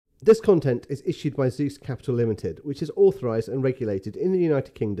This content is issued by Zeus Capital Limited, which is authorised and regulated in the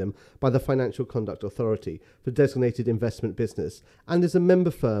United Kingdom by the Financial Conduct Authority for designated investment business and is a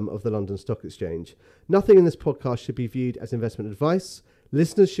member firm of the London Stock Exchange. Nothing in this podcast should be viewed as investment advice.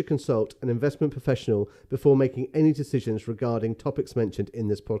 Listeners should consult an investment professional before making any decisions regarding topics mentioned in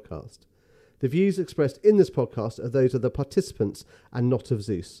this podcast. The views expressed in this podcast are those of the participants and not of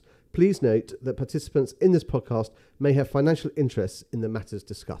Zeus. Please note that participants in this podcast may have financial interests in the matters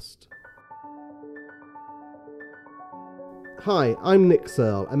discussed. Hi, I'm Nick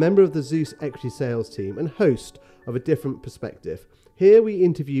Searle, a member of the Zeus Equity Sales team and host of A Different Perspective. Here we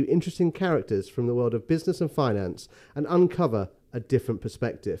interview interesting characters from the world of business and finance and uncover a different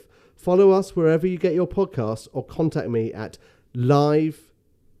perspective. Follow us wherever you get your podcasts or contact me at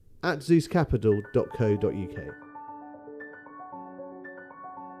live@zeuscapital.co.uk.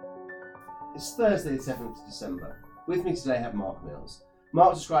 It's Thursday, the 7th of December. With me today I have Mark Mills.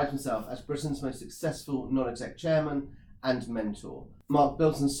 Mark describes himself as Britain's most successful non-exec chairman and mentor. Mark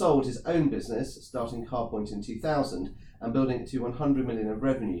built and sold his own business, starting CarPoint in 2000 and building it to 100 million of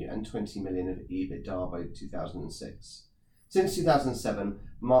revenue and 20 million of EBITDA by 2006. Since 2007,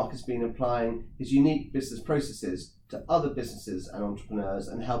 Mark has been applying his unique business processes to other businesses and entrepreneurs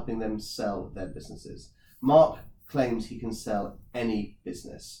and helping them sell their businesses. Mark claims he can sell any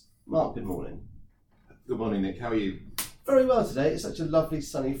business. Mark, good morning. Good morning, Nick. How are you? Very well today. It's such a lovely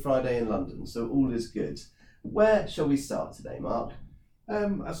sunny Friday in London, so all is good. Where shall we start today, Mark?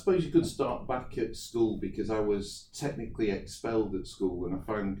 I suppose you could start back at school, because I was technically expelled at school, and I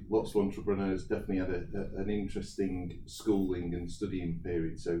found lots of entrepreneurs definitely had an interesting schooling and studying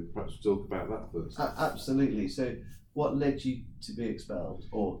period. So perhaps we'll talk about that first. Absolutely. So what led you to be expelled,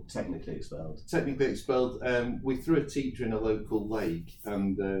 or technically expelled? Technically expelled. We threw a teacher in a local lake,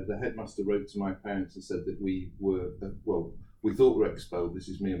 and the headmaster wrote to my parents and said that we were, we thought we were expelled. This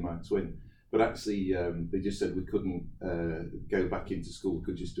is me and my twin. But actually, they just said we couldn't go back into school, we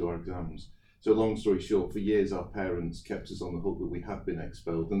could just do our exams. So long story short, for years our parents kept us on the hook that we had been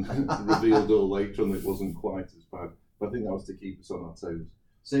expelled, and revealed all later on that it wasn't quite as bad. But I think that was to keep us on our toes.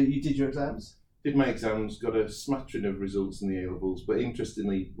 So you did your exams? Did my exams, got a smattering of results in the A-levels, but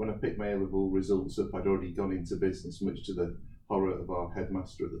interestingly, when I picked my A-level results up, I'd already gone into business, much to the horror of our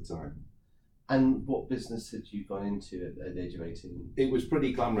headmaster at the time. And what business had you gone into at the age of 18? It was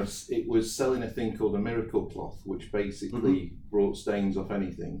pretty glamorous. It was selling a thing called a miracle cloth, which basically brought stains off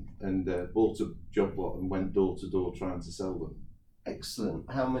anything, and bought a job lot and went door to door trying to sell them. Excellent.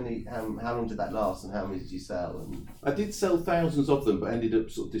 How long did that last, and how many did you sell? I did sell thousands of them, but ended up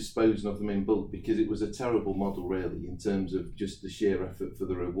sort of disposing of them in bulk, because it was a terrible model really in terms of just the sheer effort for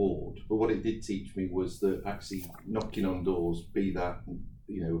the reward. But what it did teach me was that actually knocking on doors, be that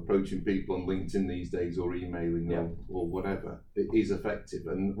approaching people on LinkedIn these days or emailing or whatever, it is effective.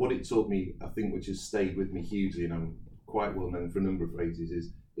 And what it taught me, I think, which has stayed with me hugely, and I'm quite well known for a number of phrases,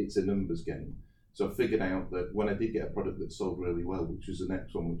 is it's a numbers game. So I figured out that when I did get a product that sold really well, which was the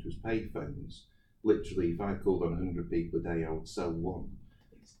next one, which was payphones, literally if I called on 100 people a day, I would sell one.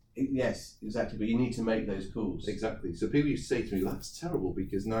 Yes, exactly, but you need to make those calls. Exactly. So people used to say to me, that's terrible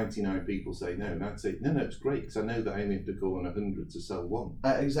because 99 people say no. And I'd say, no, it's great, because I know that I only have to call on 100 to sell one.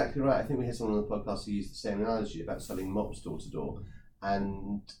 Exactly right. I think we had someone on the podcast who used the same analogy about selling mops door to door,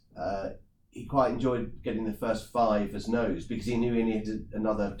 and he quite enjoyed getting the first 5 as no's, because he knew he needed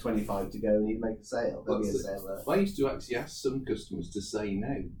another 25 to go and he'd make a sale. There'd be a sale there. I used to actually ask some customers to say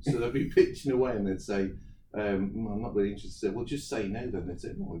no. So they'd be pitching away and they'd say, I'm not really interested. Well, just say no then. They'd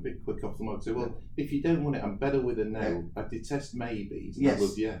say, we're a bit quick off the mark. So, well, if you don't want it, I'm better with a no. I detest maybes. And I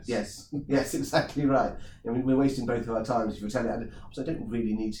love yes. Yes, exactly right. I mean, we're wasting both of our times if you're telling it. So I don't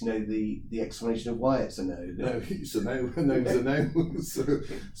really need to know the explanation of why it's a no. No, it's a no. A no's a no.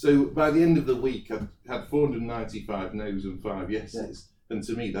 so by the end of the week, I had 495 no's and 5 yeses. Yes. And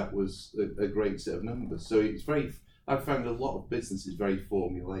to me, that was a great set of numbers. So it's I found a lot of businesses very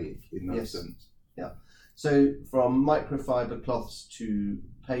formulaic in that sense. Yeah. So from microfiber cloths to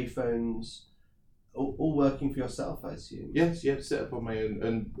payphones, all working for yourself, I assume? Yes, set up on my own,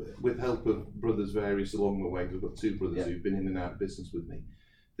 and with help of brothers various along the way. I've got 2 brothers who've been in and out of business with me.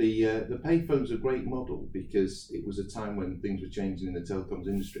 The payphone's a great model because it was a time when things were changing in the telecoms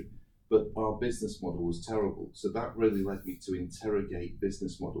industry, but our business model was terrible. So that really led me to interrogate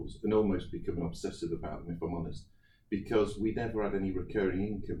business models and almost become an obsessive about them, if I'm honest. Because we never had any recurring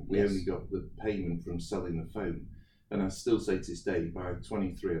income. We only got the payment from selling the phone. And I still say to this day, by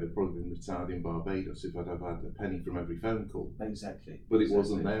 23, I'd have probably been retired in Barbados if I'd have had a penny from every phone call. Exactly. But it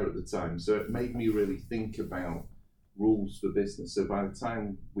wasn't there at the time. So it made me really think about rules for business. So by the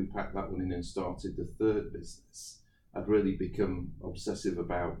time we packed that one in and started the 3rd business, I'd really become obsessive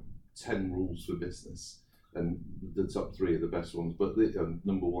about 10 rules for business, and the top 3 are the best ones, but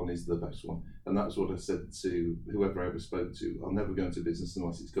number 1 is the best one. And that's what I said to whoever I ever spoke to. I'll never go into business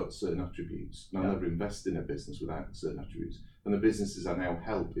unless it's got certain attributes. And I'll never invest in a business without certain attributes. And the businesses I now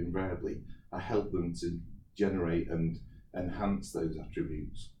help, invariably, I help them to generate and enhance those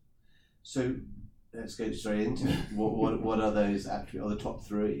attributes. So let's go straight into it. What are those attributes, or the top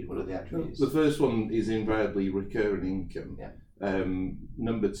 3? What are the attributes? The first one is invariably recurring income. Yeah.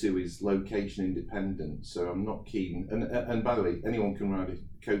 Number 2 is location independent. So I'm not keen, and by the way, anyone can ride a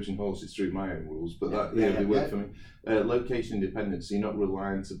coach and horses through my own rules, but they work for me. Location independent, so you're not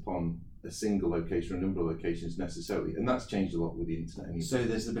reliant upon a single location or a number of locations necessarily, and that's changed a lot with the internet anyway. So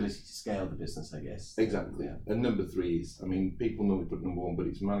there's the ability to scale the business, I guess. Exactly. Yeah. And number 3 is, I mean, people normally put number 1, but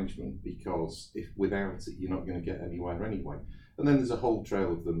it's management, because if without it, you're not going to get anywhere anyway. And then there's a whole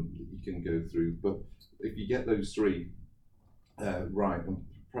trail of them that you can go through. But if you get those 3 right, and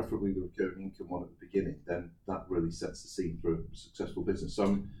preferably the recurring income one at the beginning, then that really sets the scene for a successful business. So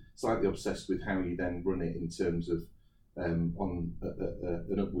I'm slightly obsessed with how you then run it in terms of on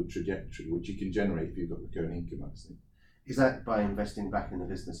an upward trajectory, which you can generate if you've got recurring income, actually. Is that by investing back in the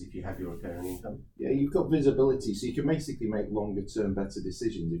business if you have your recurring income? Yeah, you've got visibility, so you can basically make longer term better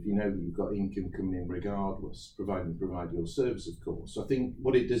decisions if you know that you've got income coming in regardless, providing you provide your service, of course. So I think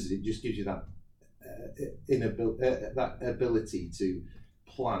what it does is it just gives you that that ability to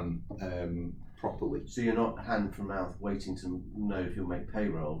plan properly. So you're not hand to mouth waiting to know if you'll make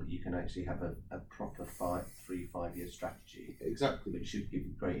payroll, but you can actually have a proper 3-5 year strategy. Exactly. Which should give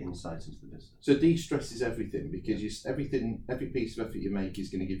you great insight into the business. So de-stress is everything, because every piece of effort you make is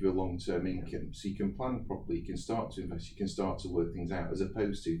going to give you a long-term income. So you can plan properly, you can start to invest, you can start to work things out, as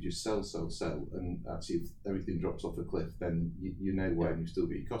opposed to just sell, and actually if everything drops off a cliff, then you know where and you still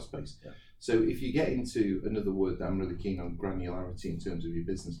got your cost base. Yeah. So if you get into another word that I'm really keen on, granularity in terms of your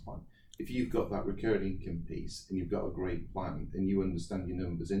business plan. If you've got that recurring income piece and you've got a great plan and you understand your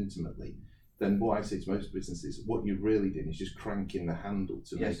numbers intimately, then what I say to most businesses, what you're really doing is just cranking the handle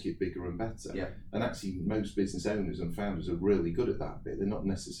to make it bigger and better. Yeah. And actually most business owners and founders are really good at that bit. They're not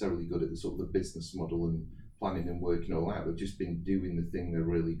necessarily good at the sort of the business model and planning and working all out. They've just been doing the thing they're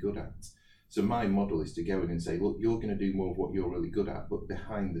really good at. So my model is to go in and say, look, you're going to do more of what you're really good at, but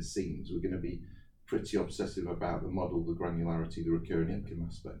behind the scenes, we're going to be pretty obsessive about the model, the granularity, the recurring income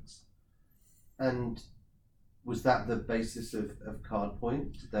aspects. And was that the basis of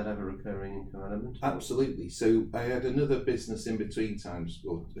CardPoint? Did that have a recurring income element? Absolutely. So I had another business in between times,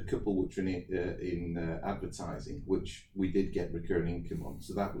 or a couple which were in advertising, which we did get recurring income on.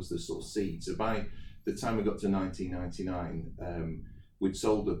 So that was the sort of seed. So by the time we got to 1999, we'd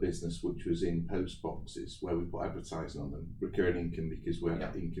sold a business which was in post boxes where we put advertising on them, recurring income, because we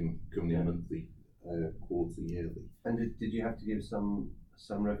had income coming in monthly, quarterly, yearly. And did you have to give some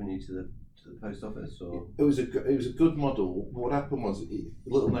revenue to the post office, or? It was a good model. What happened was, a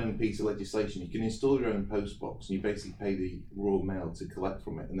little known piece of legislation, you can install your own post box and you basically pay the Royal Mail to collect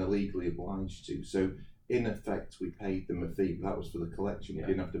from it, and they're legally obliged to. So in effect, we paid them a fee, but that was for the collection. We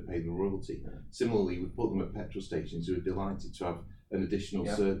didn't have to pay the royalty. Yeah. Similarly, we put them at petrol stations who were delighted to have an additional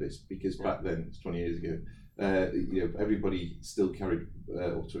service, because back then, it's 20 years ago, everybody still carried,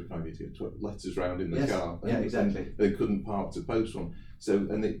 or 25 years ago, letters around in the car. Exactly. They couldn't park to post one. So,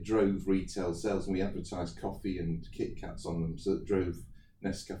 and it drove retail sales, and we advertised coffee and Kit Kats on them, so it drove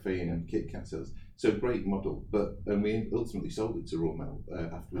Nescafe and Kit Kat sales. So great model, and we ultimately sold it to Royal Mail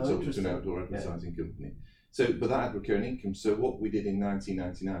after we sold it to an outdoor advertising company. So, but that had recurring income. So what we did in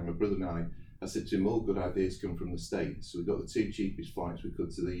 1999, my brother and I said to him, all good ideas come from the States. So we got the 2 cheapest flights we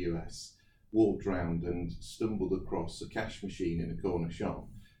could to the US, walked round and stumbled across a cash machine in a corner shop,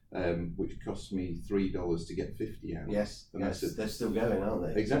 which cost me $3 to get 50 out. Yes, and they're still going,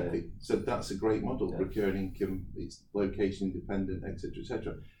 aren't they? Exactly. So that's a great model, recurring income, it's location independent, etc.,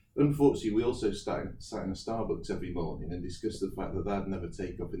 etc. Unfortunately, we also sat in a Starbucks every morning and discussed the fact that that'd never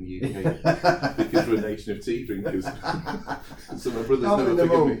take off in the UK because we're a nation of tea drinkers. So my brother's never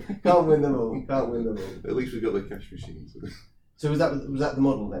forgiven me. Can't win them all. At least we've got the cash machines. So was that the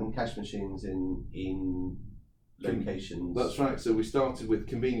model then? Cash machines in locations? That's right. So we started with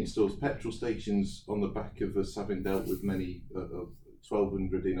convenience stores, petrol stations, on the back of us having dealt with many of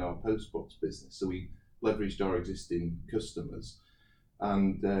 1,200 in our postbox business. So we leveraged our existing customers,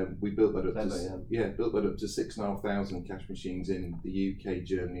 and we built that up to 6,500 cash machines in the UK,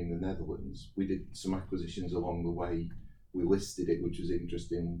 Germany, and the Netherlands. We did some acquisitions along the way. We listed it, which was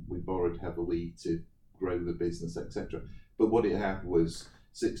interesting. We borrowed heavily to grow the business, etc. But what it had was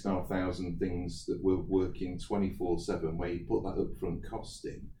 6,500 things that were working 24/7, where you put that upfront cost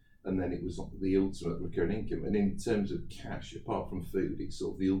in, and then it was the ultimate recurring income. And in terms of cash, apart from food, it's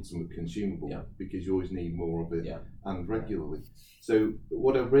sort of the ultimate consumable because you always need more of it and regularly. So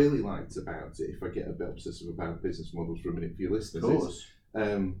what I really liked about it, if I get a bit obsessive about business models for a minute for your listeners, is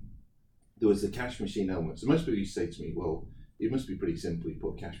there was the cash machine element. So most people used to say to me, well, it must be pretty simple. You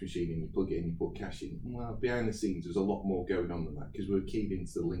put a cash machine in, you plug it in, you put cash in. Well, behind the scenes, there's a lot more going on than that because we were keyed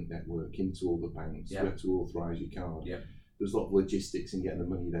into the link network, into all the banks. You had to authorise your card. There's a lot of logistics in getting the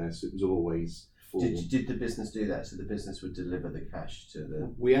money there, so it was always full. Did the business do that? So the business would deliver the cash to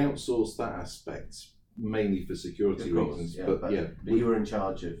the... We outsourced that aspect mainly for security reasons, but you were in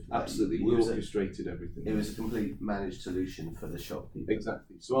charge of... Absolutely, we orchestrated everything. It was a complete managed solution for the shopkeeper.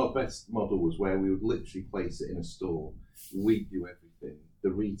 Exactly. So our best model was where we would literally place it in a store, we'd do everything. The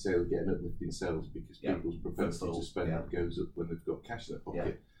retailer get an uplift in sales because people's propensity to spend goes up when they've got cash in their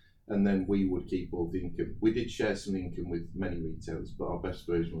pocket. And then we would keep all the income. We did share some income with many retailers, but our best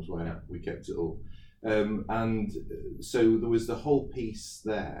version was where we kept it all. And so there was the whole piece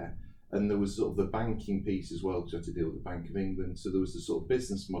there, and there was sort of the banking piece as well, because I had to deal with the Bank of England. So there was the sort of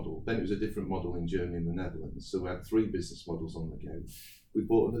business model. Then it was a different model in Germany and the Netherlands. So we had 3 business models on the go. We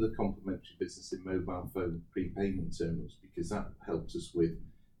bought another complementary business in mobile phone prepayment terminals because that helped us with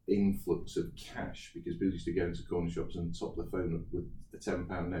influx of cash, because people used to go into corner shops and top the phone up with a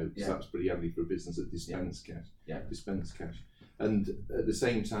 £10 note. So that's pretty handy for a business that dispense cash. And at the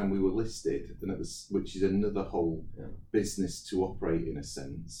same time we were listed, and which is another whole business to operate in a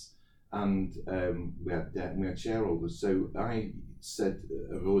sense. And we had debt and we had shareholders. So I've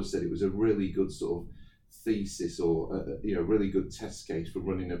always said it was a really good sort of thesis, or a really good test case for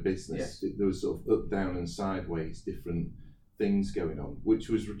running a business. There was sort of up, down and sideways different things going on, which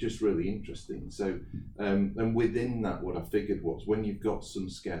was just really interesting. So and within that, what I figured was, when you've got some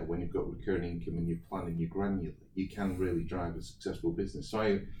scale, when you've got recurring income and you're planning, you're granular, you can really drive a successful business. So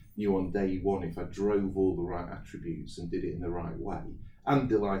I knew on day one, if I drove all the right attributes and did it in the right way and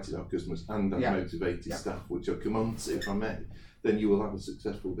delighted our customers and had motivated staff, which I'll come on to if I may, then you will have a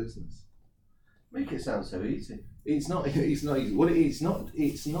successful business. Make it sound so easy. It's not easy. Well, it's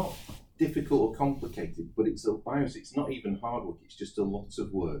not difficult or complicated, but it's not even hard work, it's just a lot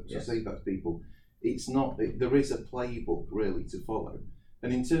of work. So I say that to people, there is a playbook really to follow.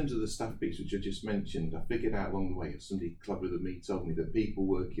 And in terms of the staff piece, which I just mentioned, I figured out along the way, somebody cleverer than me told me that people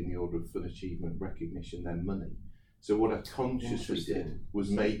work in the order of fun, achievement, recognition, then money. So what I consciously did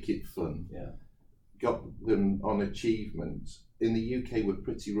was make it fun. Got them on achievement. In the UK, we're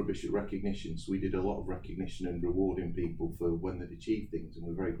pretty rubbish at recognition, so we did a lot of recognition and rewarding people for when they'd achieved things, and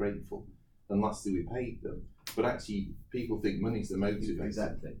we're very grateful. And lastly, we paid them. But actually, people think money's the motivator.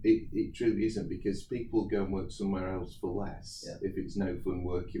 Exactly. It truly isn't, because people go and work somewhere else for less if it's no fun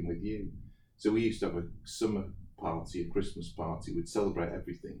working with you. So we used to have a summer party, a Christmas party, we'd celebrate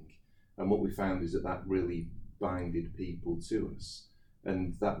everything. And what we found is that really binded people to us.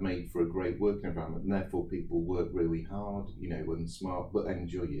 And that made for a great working environment, and therefore people work really hard, and smart, but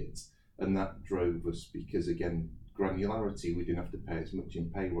enjoy it. And that drove us, because again, granularity, we didn't have to pay as much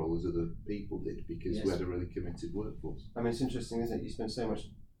in payroll as other people did, because we had a really committed workforce. I mean, it's interesting, isn't it? You spend so much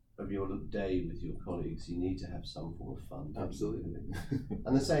of your day with your colleagues, you need to have some form of fun. Absolutely.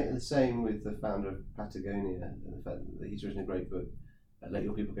 And the same with the founder of Patagonia, and the fact that he's written a great book, Let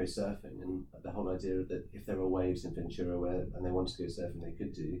Your People Go Surfing, and the whole idea that if there were waves in Ventura and they wanted to go surfing, they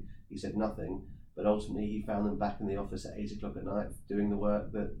could do. He said nothing, but ultimately he found them back in the office at 8 o'clock at night doing the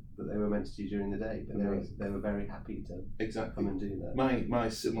work that they were meant to do during the day. But they were very happy to come and do that. My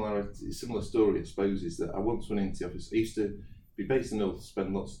similar story, I suppose, is that I once went into the office. I used to be based in the north,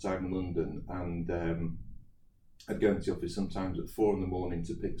 spend lots of time in London, and I'd go into the office sometimes at 4 a.m.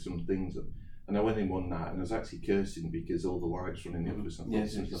 to pick some things up. And I went in one night and I was actually cursing because all the lights were in the office.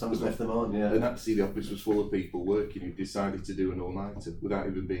 Someone's left them on, And actually the office was full of people working who decided to do an all-nighter without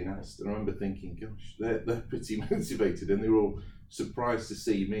even being asked. And I remember thinking, gosh, they're pretty motivated, and they were all surprised to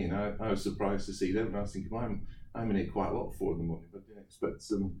see me, and I was surprised to see them. And I was thinking, I'm in here quite a lot at 4 a.m. I didn't expect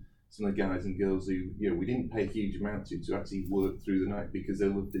some of the guys and girls who, we didn't pay a huge amount to actually work through the night because they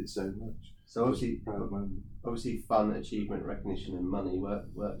loved it so much. So obviously fun, achievement, recognition and money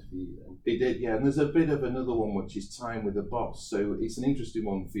worked for you then. It did, yeah. And there's a bit of another one, which is time with the boss. So it's an interesting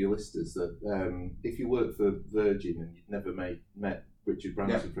one for your listeners, that if you work for Virgin and you've never met Richard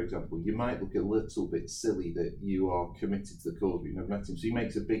Branson, for example, you might look a little bit silly that you are committed to the cause, but you've never met him. So he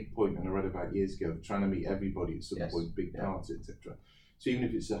makes a big point, and I read about years ago, of trying to meet everybody at some point, big party, etc. So even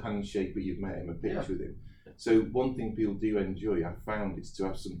if it's a handshake, but you've met him, a picture with him. So one thing people do enjoy, I found, is to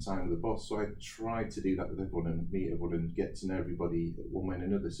have some time with the boss. So I tried to do that with everyone and meet everyone and get to know everybody one way and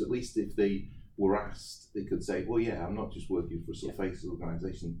another. So at least if they were asked, they could say, well, yeah, I'm not just working for a sort of faceless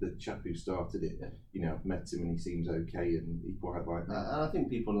organisation. The chap who started it, I've met him and he seems okay and he quite like me. And I think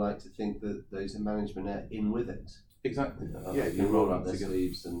people like to think that those in management are in with it. Exactly. You roll up their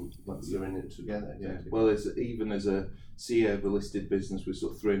sleeves and you're in it together. Yeah. Well, even as a CEO of a listed business with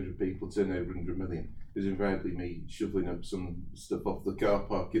sort of 300 people, turnover 100 million, there's invariably me shoveling up some stuff off the car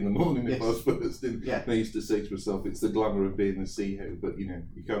park in the morning if I was first in. And I used to say to myself, it's the glamour of being the CEO, but you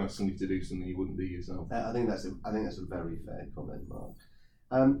can't ask somebody to do something you wouldn't do yourself. I think that's a very fair comment, Mark.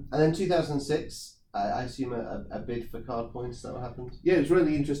 And then 2006. I assume a bid for Card Points, that what happened? Yeah, it was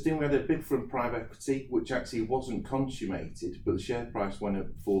really interesting. We had a bid from private equity, which actually wasn't consummated, but the share price went up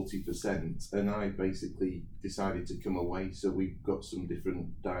 40%, and I basically decided to come away. So we got some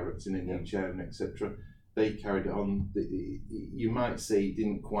different directing and new chairman, etc. They carried it on. You might say it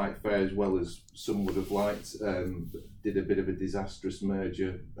didn't quite fare as well as some would have liked. Did a bit of a disastrous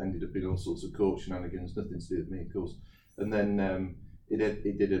merger, ended up in all sorts of court shenanigans, nothing to do with me, of course. And then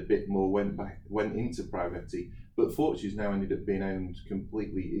it did a bit more, went into private equity, but Fortune's now ended up being owned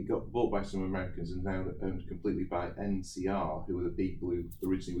completely. It got bought by some Americans and now owned completely by NCR, who were the people who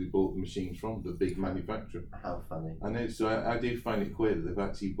originally we bought the machines from, the big manufacturer. How funny. I know, so I do find it queer that they've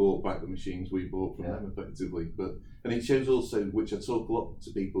actually bought back the machines we bought from them effectively. And it shows also, which I talk a lot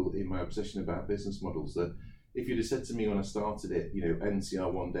to people in my obsession about business models, that if you'd have said to me when I started it,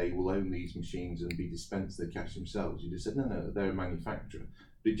 NCR one day will own these machines and be dispensed their cash themselves, you'd have said, no, they're a manufacturer.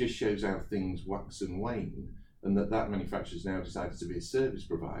 But it just shows how things wax and wane, and that manufacturer's now decided to be a service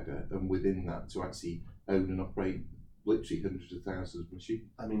provider, and within that to actually own and operate literally hundreds of thousands of machines.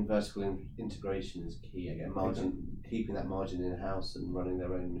 I mean, vertical integration is key. Again, keeping that margin in-house and running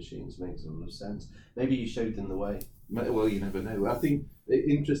their own machines makes a lot of sense. Maybe you showed them the way. Well, you never know. I think,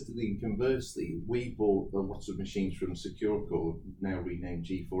 interestingly and conversely, we bought a lot of machines from Securcore, now renamed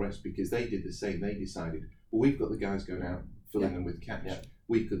G4S, because they did the same. They decided, well, we've got the guys going out filling them with cash.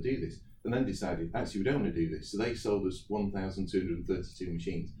 We could do this. And then decided, actually, we don't want to do this. So they sold us 1,232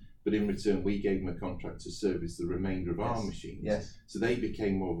 machines. But in return, we gave them a contract to service the remainder of our machines. So they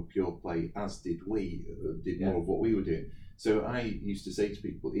became more of a pure play, as did we, did more of what we were doing. So I used to say to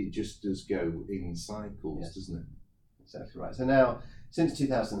people, it just does go in cycles, doesn't it? Exactly right. So now, since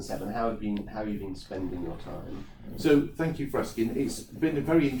 2007, how have you been spending your time? So thank you for asking. It's been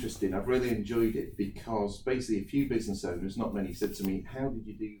very interesting. I've really enjoyed it because basically a few business owners, not many, said to me, how did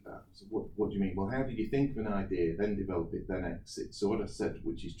you do that? So what do you mean? Well, how did you think of an idea, then develop it, then exit? So what I said,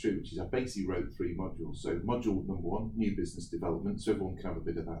 which is true, which is I basically wrote 3 modules. So module number 1, new business development, so everyone can have a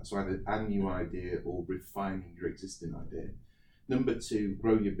bit of that. So either a new idea or refining your existing idea. Number 2,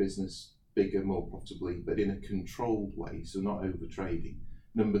 grow your business bigger, more profitably, but in a controlled way, so not over trading.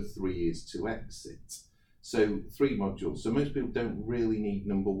 Number 3 is to exit. So 3 modules. So most people don't really need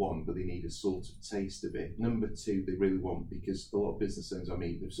number 1, but they need a sort of taste of it. Number 2, they really want, because a lot of business owners I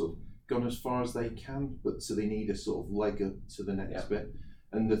meet, they've sort of gone as far as they can, but so they need a sort of leg up to the next bit.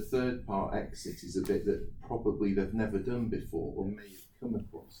 And the third part, exit, is a bit that probably they've never done before or may have come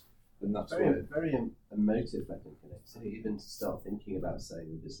across. And that's very emotive, I think, in it. So even to start thinking about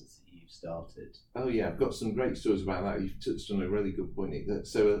selling the business that you've started. Oh yeah, I've got some great stories about that. You've touched on a really good point.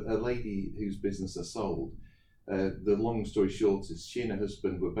 So a lady whose business I sold, the long story short is she and her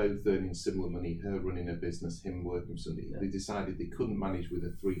husband were both earning similar money, her running a business, him working for somebody. They decided they couldn't manage with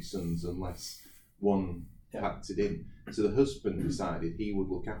their 3 sons unless one factored in. So the husband decided he would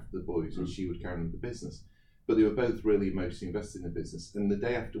look after the boys and she would carry on with the business. But they were both really emotionally invested in the business. And the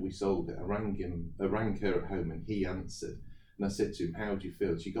day after we sold it, I rang her at home and he answered. And I said to him, how do you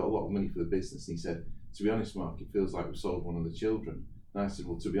feel? She got a lot of money for the business. And he said, to be honest, Mark, it feels like we've sold one of the children. And I said,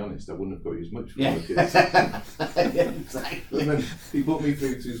 well, to be honest, I wouldn't have got you as much for one of the kids. Exactly. And then he put me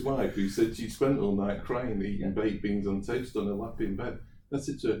through to his wife, who said she'd spent all night crying, eating baked beans on toast on her lap in bed. And I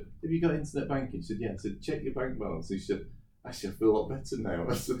said to her, have you got internet banking? She said, yeah. I said, check your bank balance. And she said, actually, I feel a lot better now.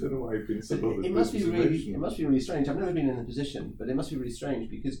 I said, I don't know why I've been so bothered. It must be really strange. I've never been in the position, but it must be really strange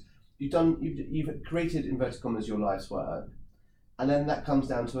because you've created, inverted commas, your life's work, and then that comes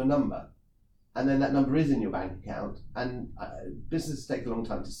down to a number, and then that number is in your bank account, and businesses take a long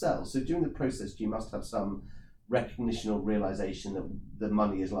time to sell. So during the process, you must have some recognition or realization that the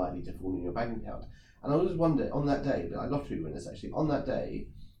money is likely to fall in your bank account. And I always wonder, on that day, like lottery winners actually, on that day,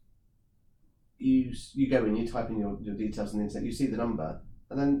 you go in, you type in your details on the internet, you see the number,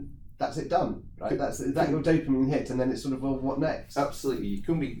 and then that's it done, right? That's your dopamine hit, and then it's sort of, well, what next? Absolutely, you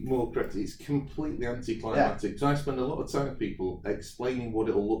couldn't be more correct. It's completely anticlimactic. So I spend a lot of time with people explaining what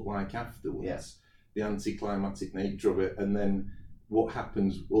it'll look like afterwards, the anticlimactic nature of it, and then what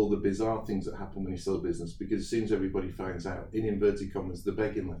happens, all the bizarre things that happen when you sell a business, because as soon as everybody finds out, in inverted commas, the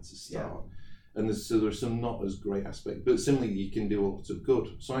begging letters start. And there are some not as great aspects, but similarly you can do a lot of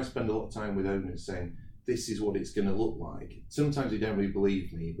good. So I spend a lot of time with owners saying, this is what it's going to look like. Sometimes they don't really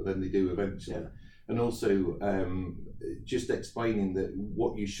believe me, but then they do eventually. Yeah. And also just explaining that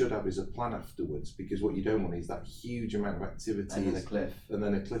what you should have is a plan afterwards, because what you don't want is that huge amount of activity And then a cliff. And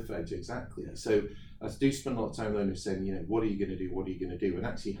then a cliff edge, exactly. Yeah. So I do spend a lot of time with owners saying, what are you going to do? What are you going to do? And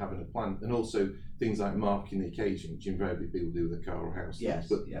actually having a plan. And also things like marking the occasion, which invariably people do with a car or house. Yes,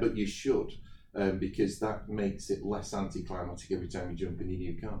 But you should. Because that makes it less anticlimactic every time you jump in your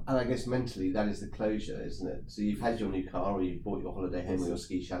new car. And I guess mentally that is the closure, isn't it? So you've had your new car, or you've bought your holiday home or your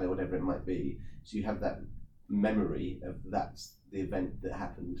ski chalet, whatever it might be. So you have that memory of that's the event that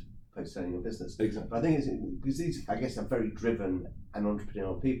happened post selling your business. Exactly. But I think it's because these, I guess, are very driven and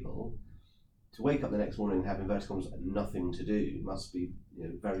entrepreneurial people. To wake up the next morning and have inverted commas nothing to do must be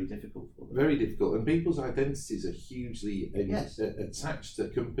very difficult for them. Very difficult, and people's identities are hugely attached to the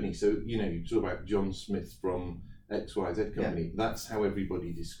company. So you talk about John Smith from XYZ company. Yeah. That's how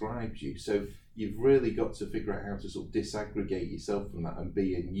everybody describes you. So you've really got to figure out how to sort of disaggregate yourself from that and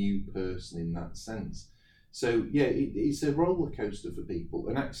be a new person in that sense. So it's a roller coaster for people,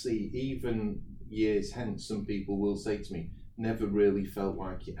 and actually even years hence, some people will say to me, never really felt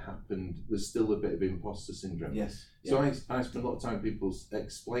like it happened. There's still a bit of imposter syndrome. Yes. So I spend a lot of time with people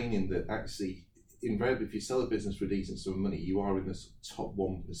explaining that actually, invariably, if you sell a business for a decent sum of money, you are in the top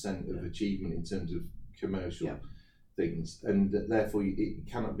 1% of achievement in terms of commercial things, and therefore it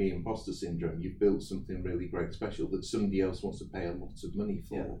cannot be imposter syndrome. You've built something really great, special that somebody else wants to pay a lot of money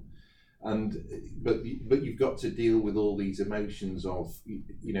for. Yeah. But you've got to deal with all these emotions of,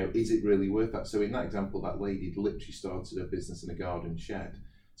 is it really worth that? So in that example, that lady literally started her business in a garden shed,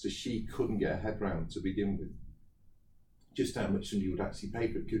 so she couldn't get her head round to begin with just how much somebody would actually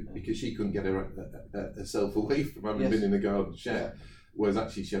pay for it, because she couldn't get herself away from having been in a garden shed. Yeah. Whereas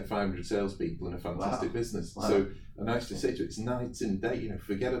actually she had 500 salespeople and a fantastic business. Wow. So, and I used to say to her, it's night and day,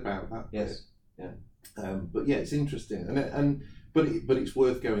 forget about that. Yes. Yeah. But it's interesting, But it's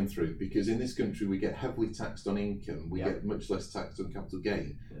worth going through, because in this country we get heavily taxed on income, we get much less taxed on capital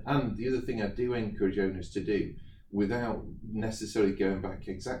gain. Yeah. And the other thing I do encourage owners to do, without necessarily going back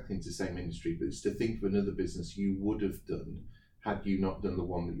exactly into the same industry, but it's to think of another business you would have done had you not done the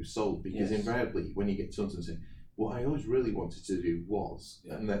one that you sold. Because invariably, when you get to and say, what I always really wanted to do was,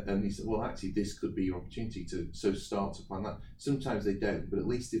 and he said, well, actually, this could be your opportunity to start to plan that. Sometimes they don't, but at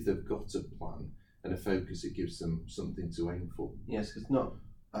least if they've got a plan and a focus, it gives them something to aim for. Yes, because not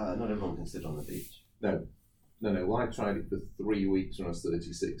everyone can sit on the beach. No. Well, I tried it for 3 weeks when I was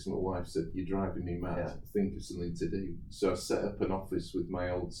 36. My wife said, "You're driving me mad. Yeah. Think of something to do." So I set up an office with my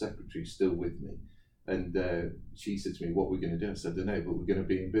old secretary still with me, and she said to me, "What we're going to do?" I said, "I don't know, but we're going to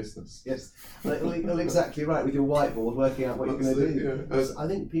be in business." Yes, well, exactly right. With your whiteboard, working out what you're going to do. Yeah. I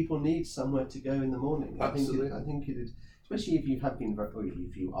think people need somewhere to go in the morning. Absolutely. I think it, especially if you have been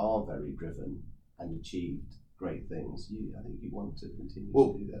if you are very driven and achieved great things, I think you want to continue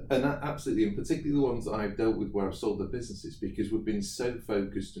to do that. And absolutely, and particularly the ones that I've dealt with where I've sold their businesses, because we've been so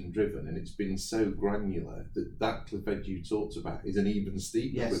focused and driven, and it's been so granular that cliff edge you talked about is an even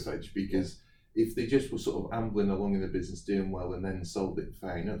steeper cliff edge, because if they just were sort of ambling along in the business doing well and then sold it,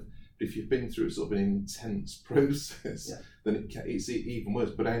 fair enough. But if you've been through sort of an intense process, then it's even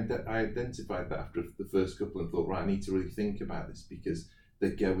worse. But I identified that after the first couple and thought, right, I need to really think about this, because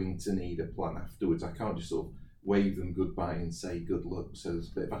they're going to need a plan afterwards. I can't just sort of wave them goodbye and say good luck. So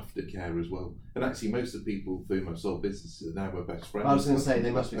there's a bit of aftercare as well. And actually, most of the people for whom I've sold businesses are now my best friends. I was going to say they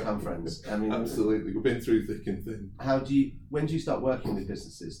must become friends. I mean, absolutely, we've been through thick and thin. When do you start working with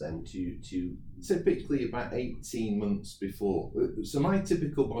businesses then? To typically about 18 months before. So my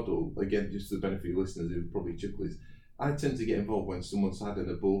typical model, again, just for the benefit of listeners who probably chuckle, is I tend to get involved when someone's had an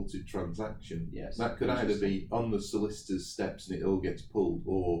aborted transaction. Yes, that could either be on the solicitor's steps and it all gets pulled,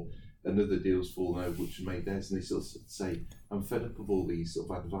 or another deal's fallen over which made theirs, and they sort of say, I'm fed up of all these sort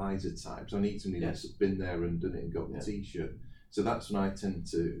of advisor types. I need somebody that's been there and done it and got the t-shirt. So that's when I tend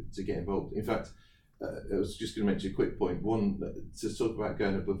to get involved. In fact, I was just going to mention a quick point. One, to talk about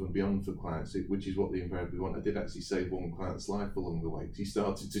going above and beyond for clients, which is what they invariably want. I did actually save one client's life along the way, because he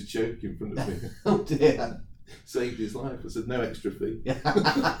started to choke in front of me. Oh dear. Saved his life. I said, no extra fee.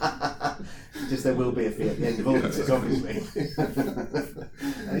 Just there will be a fee at the end of all this, obviously.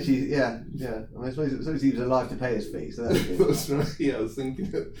 Actually, I mean, I suppose he was alive to pay his fee, so that's good. That's right. Yeah, I was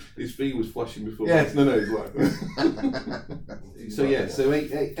thinking that his fee was flashing before. Yes. No, he's like. So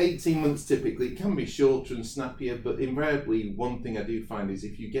 18 months typically. It can be shorter and snappier, but invariably, one thing I do find is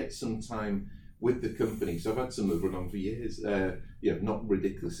if you get some time with the company. So I've had some that run on for years, not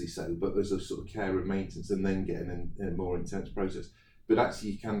ridiculously so, but there's a sort of care and maintenance, and then getting in a more intense process. but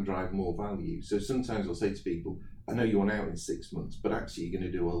actually you can drive more value. So sometimes I'll say to people, I know you want out in 6 months, but actually you're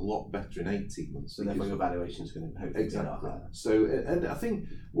going to do a lot better in 18 months. So therefore your valuation is going to hopefully be a lot higher. So, and I think,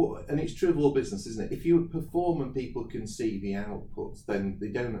 and it's true of all business, isn't it? If you perform and people can see the output, then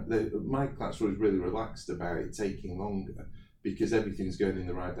my clients are always really relaxed about it taking longer, because everything's going in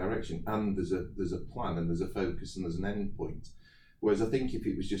the right direction, and there's a plan, and there's a focus, and there's an end point. Whereas I think if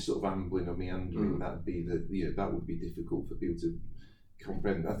it was just sort of ambling or meandering, that would be difficult for people to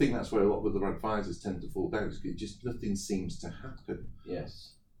comprehend. I think that's where a lot of other advisors tend to fall down, because just nothing seems to happen.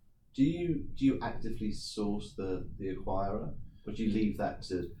 Yes. Do you actively source the acquirer, or do you leave that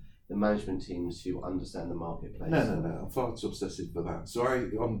to the management teams who understand the marketplace? No. I'm far too obsessive for that. So I,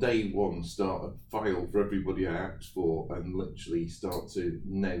 on day one, start a file for everybody I act for, and literally start to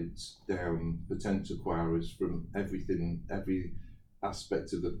note down potential acquirers from every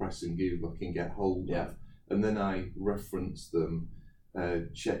aspect of the press and Google I can get hold of, and then I reference them,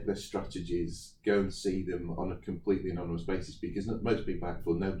 check their strategies, go and see them on a completely anonymous basis, because most people act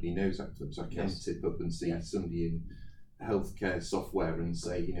for, nobody knows act for them, so I can tip up and see somebody in healthcare software and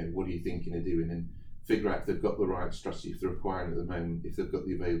say, what are you thinking of doing, and figure out if they've got the right strategy, if they're acquiring at the moment, if they've got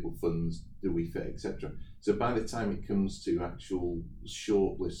the available funds, do we fit, etc. So by the time it comes to actual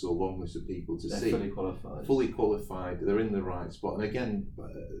short lists or long lists of people to see, fully qualified, they're in the right spot. And again,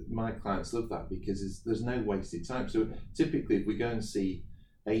 my clients love that, because there's no wasted time. So typically, if we go and see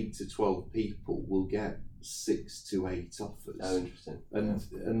 8 to 12 people, we'll get 6 to 8 offers. Oh, interesting.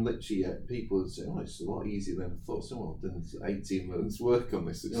 And literally, people would say, it's a lot easier than I thought. So well, done 18 months work on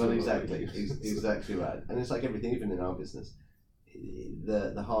this. Well, exactly, exactly right. And it's like everything, even in our business,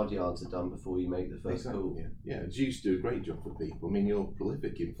 the hard yards are done before you make the first call. Yeah, you used to do a great job for people. I mean, you're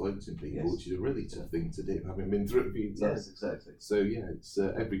prolific in floating people, which is a really tough thing to do, having been through it a few times. Yes, exactly. So it's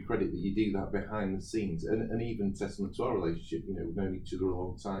every credit that you do that behind the scenes, and even testament to our relationship. We've known each other a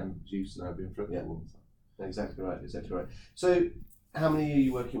long time. Juice and I have been friends for a long time. Exactly right. So, how many are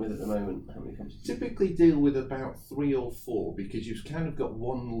you working with at the moment? How many companies? Typically deal with about 3 or 4, because you've kind of got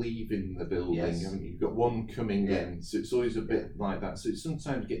one leaving the building, haven't you? You've got one coming in, so it's always a bit like that. So it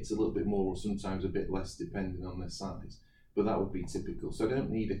sometimes gets a little bit more, or sometimes a bit less, depending on their size. But that would be typical. So I don't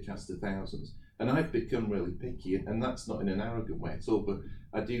need a cast of thousands. And I've become really picky, and that's not in an arrogant way at all, but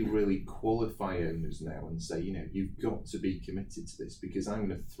I do really qualify owners now and say, you've got to be committed to this, because I'm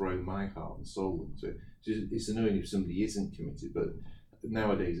going to throw my heart and soul into it. It's annoying if somebody isn't committed, but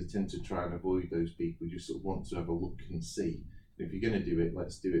nowadays I tend to try and avoid those people who just sort of want to have a look and see. If you're going to do it,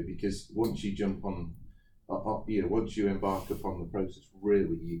 let's do it, because once you jump on, once you embark upon the process,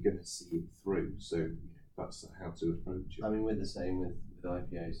 really you're going to see it through. So that's how to approach it. I mean, we're the same with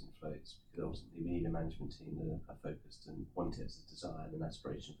IPOs and floats, because ultimately we need a management team that are focused and want it as a desire and an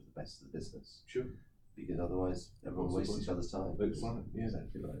aspiration for the best of the business. Sure. Because otherwise everyone wastes each other's time.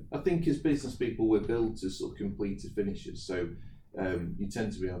 Exactly right. I think as business people, we're built to sort of complete to finishers, so you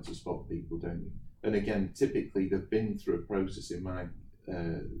tend to be able to spot people, don't you? And again, typically they've been through a process in my,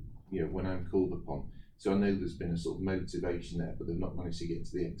 when I'm called upon. So I know there's been a sort of motivation there, but they've not managed to get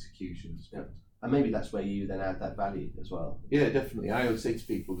to the execution aspect. And maybe that's where you then add that value as well. Yeah, definitely. I always say to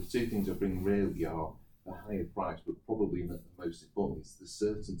people, the 2 things I bring really are a higher price, but probably not the most important is the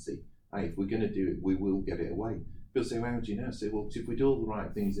certainty. Hey, if we're going to do it, we will get it away. People say, how do you know? I say, well, if we do all the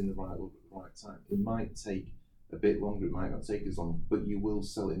right things in the right order at the right time, it might take a bit longer, it might not take as long, but you will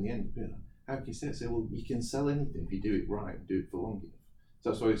sell it in the end. How can you say it? I say, well, you can sell anything if you do it right and do it for long enough. So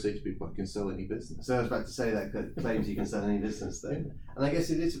that's why I say to people, I can sell any business. So I was about to say that claims you can sell any business then. And I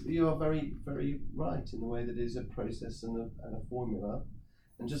guess you are very, very right in the way that it is a process and a formula.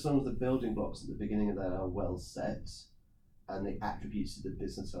 And just as long as the building blocks at the beginning of that are well set, and the attributes of the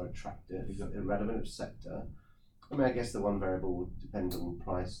business are attractive, irrelevant of sector. I mean, I guess the one variable would depend on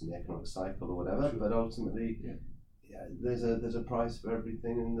price and the economic cycle or whatever, but ultimately, there's a price for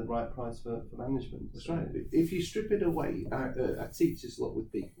everything and the right price for management. That's right. If you strip it away, I teach this a lot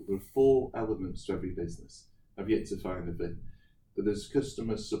with people. There are 4 elements to every business. I've yet to find a bit. But there's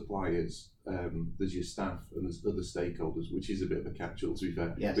customers, suppliers, there's your staff, and there's other stakeholders, which is a bit of a catch-all, to be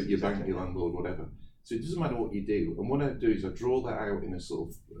fair. Yes, but your bank, your landlord, whatever. So it doesn't matter what you do. And what I do is I draw that out in a sort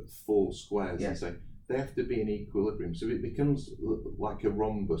of 4 squares and say they have to be in equilibrium. So it becomes like a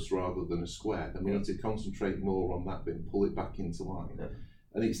rhombus rather than a square. Then we need to concentrate more on that bit and pull it back into line. Yeah.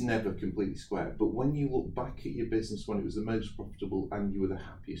 And it's never completely square. But when you look back at your business when it was the most profitable and you were the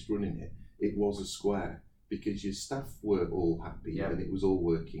happiest running it, it was a square, because your staff were all happy and it was all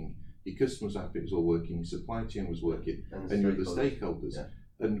working. Your customers were happy, it was all working. Your supply chain was working, and you're the stakeholders. Yeah.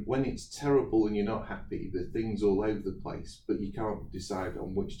 And when it's terrible and you're not happy, the things all over the place, but you can't decide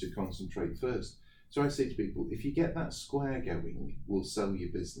on which to concentrate first. So I say to people, if you get that square going, we'll sell your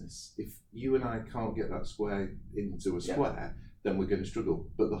business. If you and I can't get that square into a square, then we're going to struggle.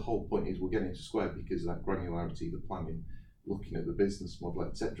 But the whole point is we're getting into square because of that granularity, the planning, looking at the business model,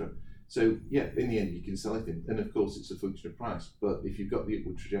 etc. So yeah, in the end you can sell anything, and of course it's a function of price. But if you've got the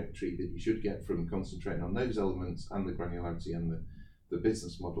upward trajectory that you should get from concentrating on those elements and the granularity and the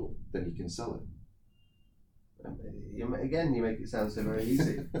business model, then you can sell it. Again, you make it sound so very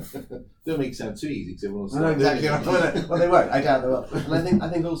easy. Don't make it sound too easy, because everyone's no, exactly. Well, they won't. I doubt they will. And I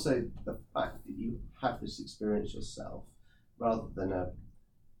think also the fact that you have this experience yourself, rather than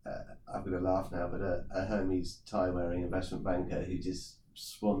I'm going to laugh now, but a Hermes tie-wearing investment banker who just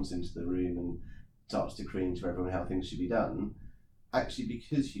swans into the room and starts decreeing to everyone how things should be done. Actually,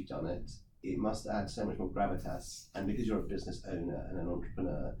 because you've done it, it must add so much more gravitas, and because you're a business owner and an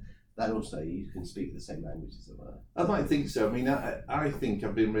entrepreneur, that also you can speak the same language, as it were. I might think so. I mean, I think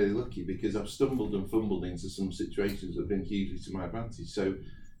I've been really lucky because I've stumbled and fumbled into some situations that have been hugely to my advantage. So,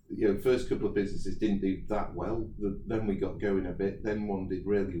 first couple of businesses didn't do that well. Then we got going a bit. Then one did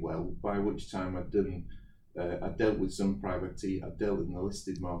really well, by which time I dealt with some private equity, I dealt in the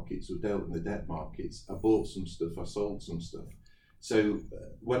listed markets, I dealt in the debt markets, I bought some stuff, I sold some stuff. So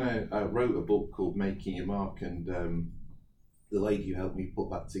when I wrote a book called Making Your Mark, and the lady who helped me put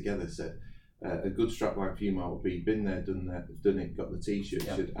that together said, a good strapline for you, Mark, would be been there, done it, got the t-shirt,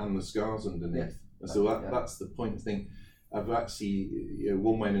 and the scars underneath. And so that's the point. I think I've actually,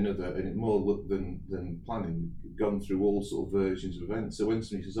 one way and another, and it more look than planning, gone through all sort of versions of events. So when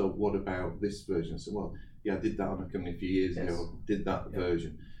somebody says, oh, what about this version? I said, well, yeah, I did that on a company a few years ago, did that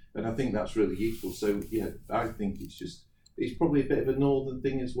version. And I think that's really useful. So yeah, I think it's probably a bit of a northern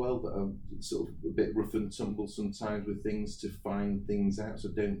thing as well, that I'm sort of a bit rough and tumble sometimes with things to find things out, so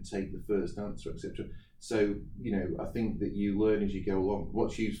don't take the first answer, etc. So, I think that you learn as you go along.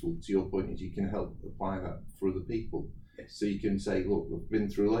 What's useful, to your point, is you can help apply that for other people. Yes. So you can say, look, we've been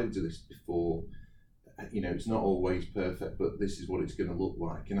through loads of this before, it's not always perfect, but this is what it's going to look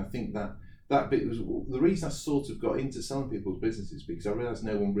like. And I think that bit was the reason I sort of got into selling people's businesses, because I realised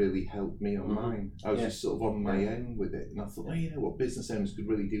no one really helped me on mine. I was just sort of on my own with it, and I thought, what business owners could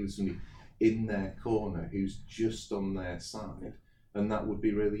really do with somebody in their corner who's just on their side, and that would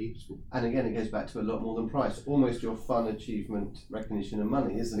be really useful. And again, it goes back to a lot more than price, almost your fun, achievement, recognition and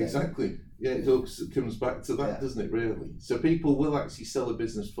money, isn't it? Exactly. Yeah, it all comes back to that, doesn't it, really? So people will actually sell a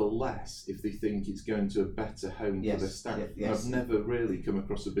business for less if they think it's going to a better home for their staff. I've never really come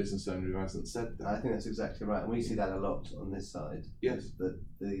across a business owner who hasn't said that. I think that's exactly right, and we see that a lot on this side. Yes.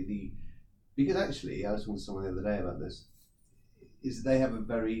 Because actually, I was talking to someone the other day about this, is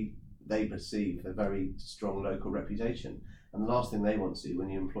they perceive a very strong local reputation. And the last thing they want to do when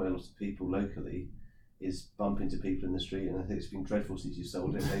you employ a lot of people locally is bump into people in the street, and I think it's been dreadful since you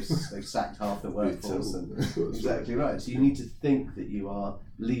sold it. They've sacked half the workforce. Exactly right. So you need to think that you are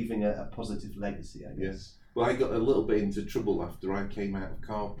leaving a positive legacy, I guess. Yes. Well, I got a little bit into trouble after I came out of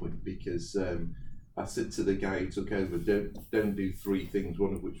CarPoint, because I said to the guy who took over, don't do three things,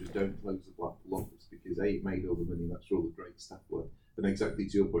 one of which was don't close the Blackpool office, because it made all the money, that's where all the great staff were. And exactly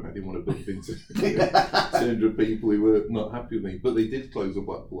to your point, I didn't want to bump into 200 people who were not happy with me. But they did close the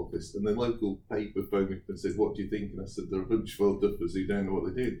Blackpool office, and the local paper phoned me and said, what do you think? And I said, they're a bunch of old duffers who don't know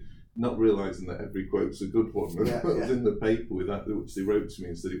what they do. Not realising that every quote's a good one. I was in the paper with that, which they wrote to me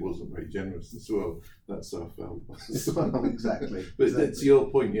and said it wasn't very generous as well. That's how I felt. Exactly. But to your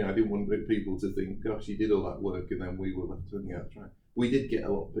point, I didn't want people to think, gosh, you did all that work and then we were left hanging out track. We did get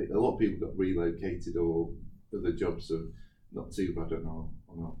a lot of people got relocated, or other jobs are not too bad on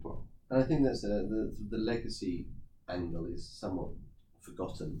our part. And I think that's the legacy angle is somewhat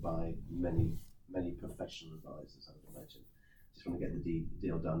forgotten by many professional advisors, I would imagine. Just want to get the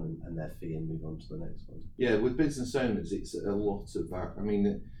deal done and their fee and move on to the next one. Yeah, with business owners, it's a lot of that. I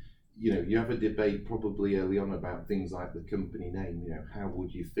mean, you have a debate probably early on about things like the company name. How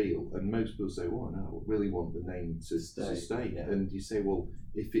would you feel? And most people say, "Oh, no, I really want the name to stay." Yeah. And you say, "Well,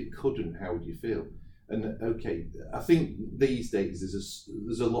 if it couldn't, how would you feel?" And okay, I think these days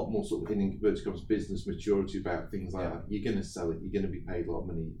there's a lot more sort of in inverted commas business maturity about things like that. You're going to sell it. You're going to be paid a lot of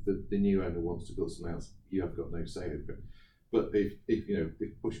money. The new owner wants to build something else. You have got no say over it. But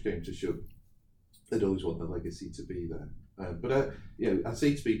if push came to shove, I'd always want the legacy to be there. But I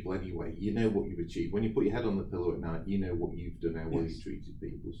say to people anyway, you know what you've achieved. When you put your head on the pillow at night, you know what you've done, how well you treated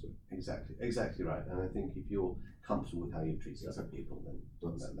people. So exactly right. And I think if you're comfortable with how you've treated other people, then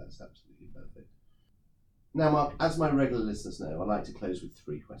that's absolutely perfect. Now, Mark, as my regular listeners know, I like to close with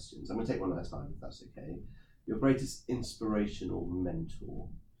 3 questions. I'm going to take one at a time, if that's okay. Your greatest inspirational mentor?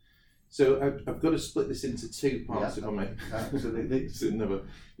 So I've got to split this into two parts, if I may. Absolutely. So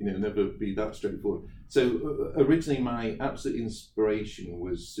never be that straightforward. So originally, my absolute inspiration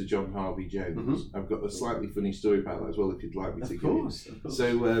was Sir John Harvey Jones. I've got a slightly funny story about that as well, if you'd like me to. Of course.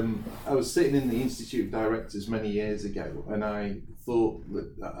 So I was sitting in the Institute of Directors many years ago, and I thought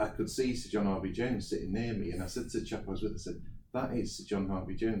that I could see Sir John Harvey Jones sitting near me, and I said to the chap I was with, I said, "That is Sir John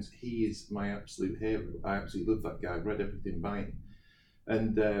Harvey Jones. He is my absolute hero. I absolutely love that guy. I've read everything by him."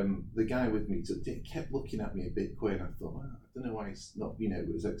 And the guy with me kept looking at me a bit queer, and I thought, well, I don't know why he's not,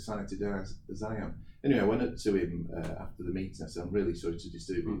 as excited as I am. Anyway, I went up to him after the meeting. I said, "I'm really sorry to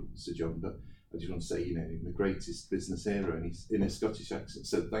disturb you, Sir John, but I just want to say, I'm the greatest business hero." And he's in a Scottish accent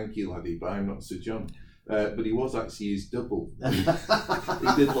said, "Thank you, laddie, but I'm not Sir John." But he was actually his double. He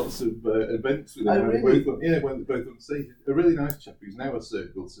did lots of events with him. Oh, really? Went both on stage. A really nice chap who's now a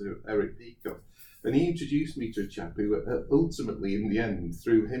circle, so Eric Peacock. And he introduced me to a chap who ultimately, in the end,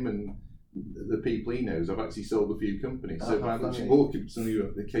 through him and the people he knows, I've actually sold a few companies. So by actually walking somebody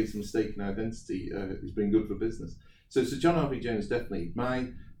who the case of mistaken identity has been good for business. So Sir John Harvey Jones, definitely.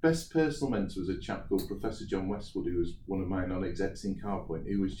 My best personal mentor was a chap called Professor John Westwood, who was one of my non-execs in Carpoint,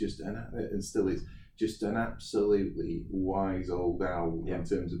 who was just, and still is, just an absolutely wise old owl in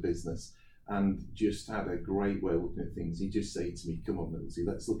terms of business. And just had a great way of looking at things. He'd just say to me, "Come on, Millsy,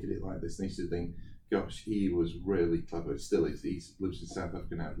 let's look at it like this." And I used to think, gosh, he was really clever. Still is. He lives in South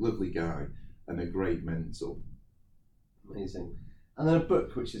Africa now. Lovely guy and a great mentor. Amazing. And then a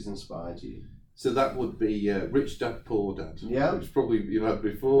book which has inspired you. So that would be Rich Dad, Poor Dad. Yeah. Which probably you've had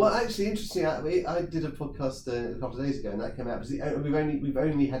before. Well, actually, interesting. I did a podcast a couple of days ago, and that came out. We've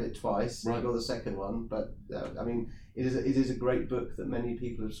only had it twice. Right. We got the second one, but I mean, it is a great book that many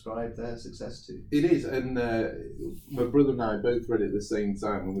people have ascribed their success to. It is, and my brother and I both read it at the same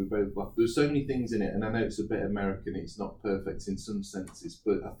time, and we both laughed. There's so many things in it, and I know it's a bit American. It's not perfect in some senses,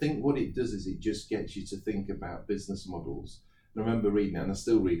 but I think what it does is it just gets you to think about business models. I remember reading it, and I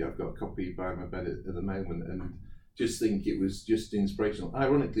still read it. I've got a copy by my bed at the moment, and just think it was just inspirational.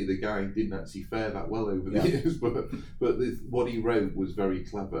 Ironically, the guy didn't actually fare that well over the years, but what he wrote was very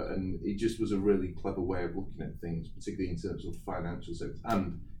clever, and it just was a really clever way of looking at things, particularly in terms of financial sector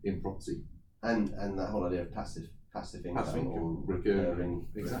and in property. And that whole idea of passive income or recurring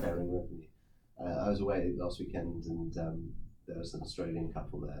revenue. I was away last weekend, and there was an Australian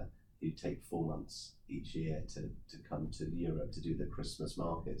couple there who take 4 months each year to come to Europe to do the Christmas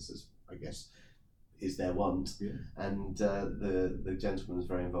markets, as I guess is their want. Yeah. And the gentleman was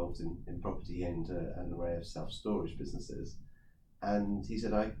very involved in property and an array of self-storage businesses. And he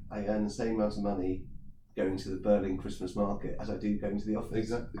said, I earn the same amount of money going to the Berlin Christmas market as I do going to the office.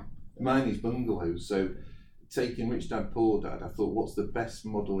 Exactly. Mine is bungalows. So taking Rich Dad, Poor Dad, I thought, what's the best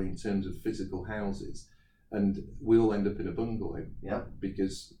model in terms of physical houses? And we all end up in a bungalow. Yeah.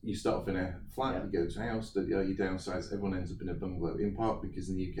 Because you start off in a flat, you go to a house, you downsize, everyone ends up in a bungalow. In part because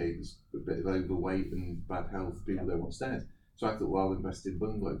in the UK there's a bit of overweight and bad health, people don't want stairs. So I thought, well, I'll invest in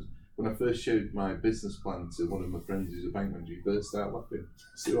bungalows. When I first showed my business plan to one of my friends who's a bank manager, he burst out laughing.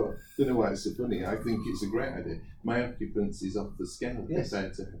 So I don't know why it's so funny. I think it's a great idea. My occupancy is off the scale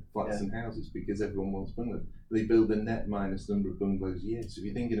compared to flats and houses because everyone wants bungalows. They build a net minus number of bungalows a year. So if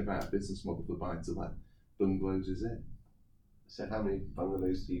you're thinking about a business model for buy to let, bungalows is it. So how many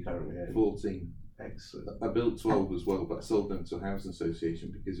bungalows do you currently own? 14. Excellent. I built 12 as well, but I sold them to a housing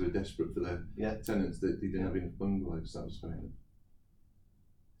association because they were desperate for their tenants that they didn't have enough bungalows. That was fair enough.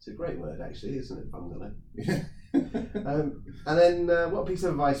 It's a great word, actually, isn't it, bungalow? Yeah. And then what piece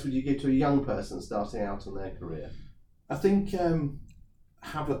of advice would you give to a young person starting out on their career? I think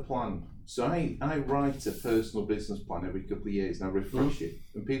have a plan. So I write a personal business plan every couple of years and I refresh it.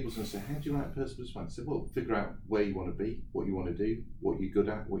 And people's going to say, how do you write a personal business plan? I say, well, figure out where you want to be, what you want to do, what you're good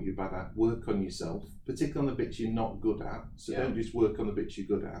at, what you're bad at. Work on yourself, particularly on the bits you're not good at. So don't just work on the bits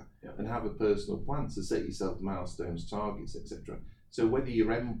you're good at and have a personal plan to set yourself milestones, targets, etc. So whether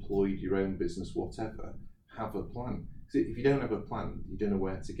you're employed, your own business, whatever, have a plan. If you don't have a plan, you don't know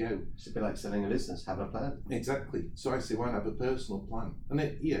where to go. It's a bit like selling a business, have a plan. Exactly. So I say, why not have a personal plan? And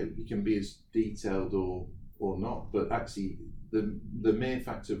it, you can be as detailed or not, but actually the mere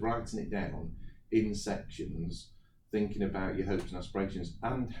fact of writing it down in sections, thinking about your hopes and aspirations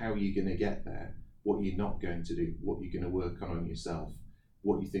and how you're going to get there, what you're not going to do, what you're going to work on yourself,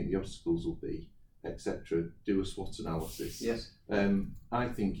 what you think the obstacles will be, etc. Do a SWOT analysis. Yes. I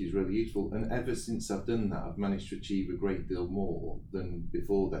think is really useful, and ever since I've done that, I've managed to achieve a great deal more than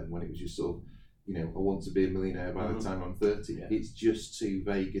before then, when it was just sort of, I want to be a millionaire by the time I'm 30. Yeah. It's just too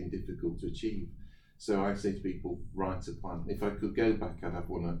vague and difficult to achieve. So I say to people, write a plan. If I could go back, I'd have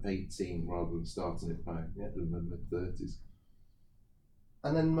one at 18 rather than starting it by the mid-30s.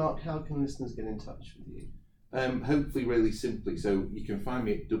 And then, Mark, how can listeners get in touch with you? Hopefully really simply. So you can find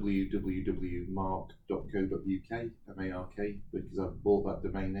me at www.mark.co.uk, M-A-R-K, because I've bought that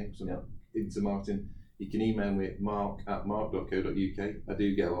domain name, so I'm into Martin. You can email me at mark@mark.co.uk. I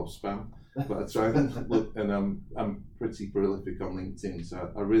do get a lot of spam, but I try and look, and I'm pretty prolific on LinkedIn, so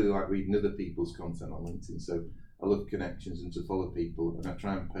I really like reading other people's content on LinkedIn. So I love connections and to follow people, and I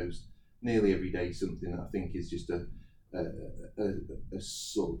try and post nearly every day something that I think is just a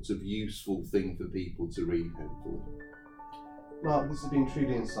sort of useful thing for people to read, hopefully. Mark, this has been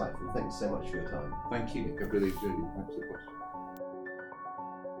truly insightful. Thanks so much for your time. Thank you, Nick. I really enjoyed it. Thanks for the question.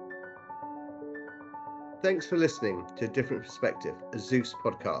 Thanks for listening to A Different Perspective, a Zeus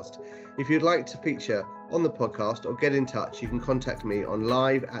podcast. If you'd like to feature on the podcast or get in touch, you can contact me on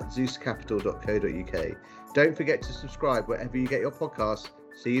live@zeuscapital.co.uk. Don't forget to subscribe wherever you get your podcasts.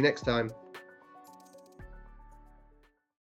 See you next time.